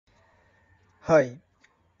Hi,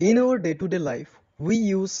 in our day-to-day life, we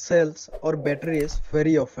use cells or batteries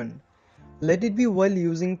very often. Let it be while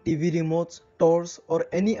using TV remotes, toys, or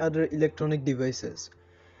any other electronic devices.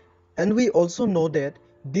 And we also know that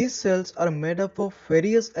these cells are made up of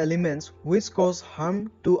various elements which cause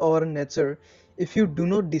harm to our nature if you do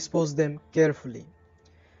not dispose them carefully.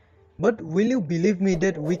 But will you believe me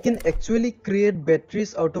that we can actually create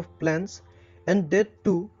batteries out of plants, and that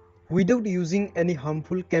too without using any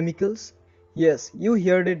harmful chemicals? Yes, you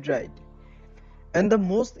heard it right. And the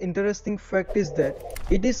most interesting fact is that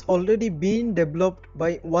it is already being developed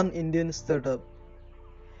by one Indian startup.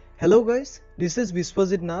 Hello guys, this is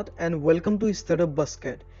Vispajit and welcome to Startup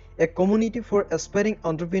Basket, a community for aspiring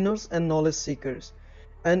entrepreneurs and knowledge seekers.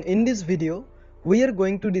 And in this video, we are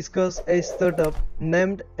going to discuss a startup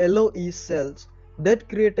named Aloe Cells that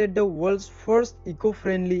created the world's first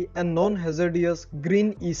eco-friendly and non-hazardous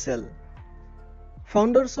green e-cell.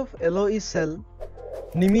 Founders of Aloe Cell,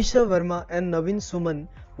 Nimisha Verma and Navin Suman,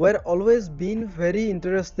 were always been very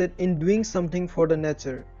interested in doing something for the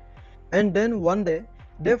nature. And then one day,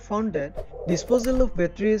 they found that disposal of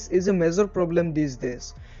batteries is a major problem these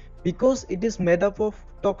days because it is made up of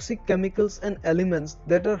toxic chemicals and elements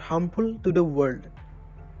that are harmful to the world.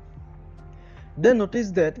 They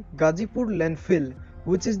noticed that Gazipur landfill,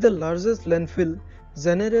 which is the largest landfill,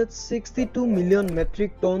 generates 62 million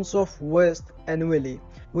metric tons of waste annually,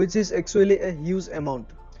 which is actually a huge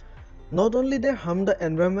amount. Not only they harm the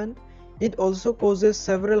environment, it also causes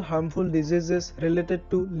several harmful diseases related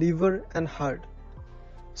to liver and heart.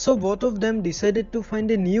 So both of them decided to find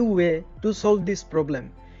a new way to solve this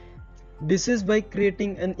problem. This is by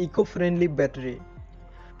creating an eco-friendly battery.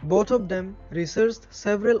 Both of them researched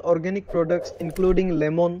several organic products including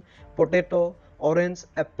lemon, potato, orange,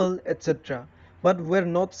 apple, etc. but were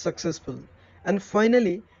not successful. And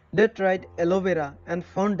finally, they tried aloe vera and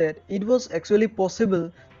found that it was actually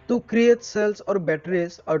possible to create cells or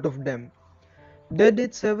batteries out of them. They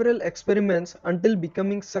did several experiments until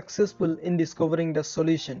becoming successful in discovering the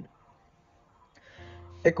solution.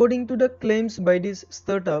 According to the claims by this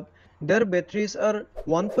startup, their batteries are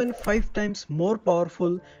 1.5 times more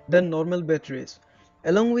powerful than normal batteries.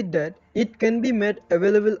 Along with that, it can be made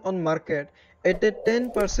available on market at a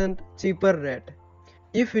 10% cheaper rate.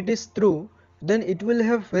 If it is true, then it will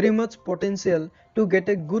have very much potential to get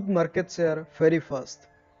a good market share very fast.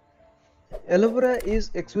 Aloe vera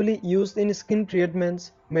is actually used in skin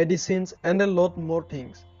treatments, medicines and a lot more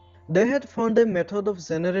things. They had found a method of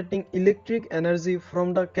generating electric energy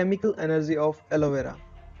from the chemical energy of aloe vera.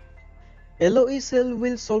 Aloe cell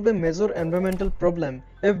will solve a major environmental problem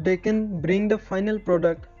if they can bring the final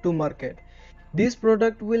product to market. This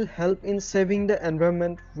product will help in saving the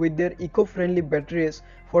environment with their eco-friendly batteries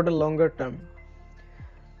for the longer term.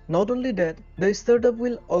 Not only that, the startup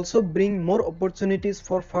will also bring more opportunities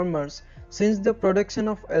for farmers since the production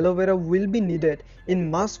of aloe vera will be needed in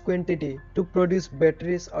mass quantity to produce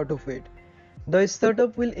batteries out of it. The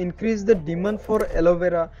startup will increase the demand for aloe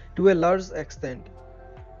vera to a large extent.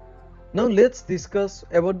 Now let's discuss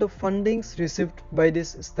about the fundings received by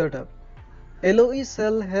this startup. Aloe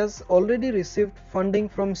Cell has already received funding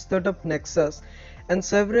from Startup Nexus and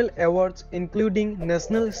several awards including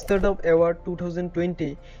National Startup Award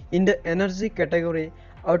 2020 in the energy category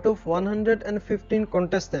out of 115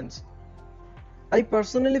 contestants. I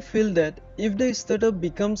personally feel that if the startup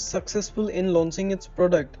becomes successful in launching its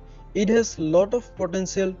product, it has lot of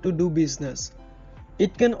potential to do business.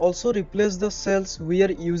 It can also replace the cells we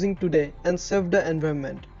are using today and save the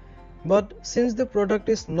environment. But since the product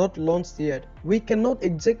is not launched yet, we cannot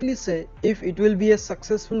exactly say if it will be a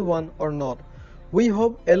successful one or not. We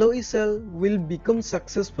hope Aloe Cell will become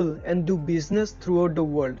successful and do business throughout the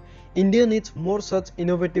world. India needs more such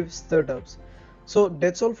innovative startups. So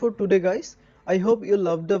that's all for today guys. I hope you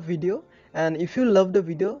loved the video, and if you loved the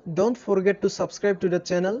video, don't forget to subscribe to the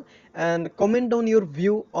channel and comment down your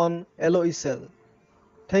view on Aloe Cell.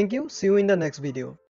 Thank you. See you in the next video.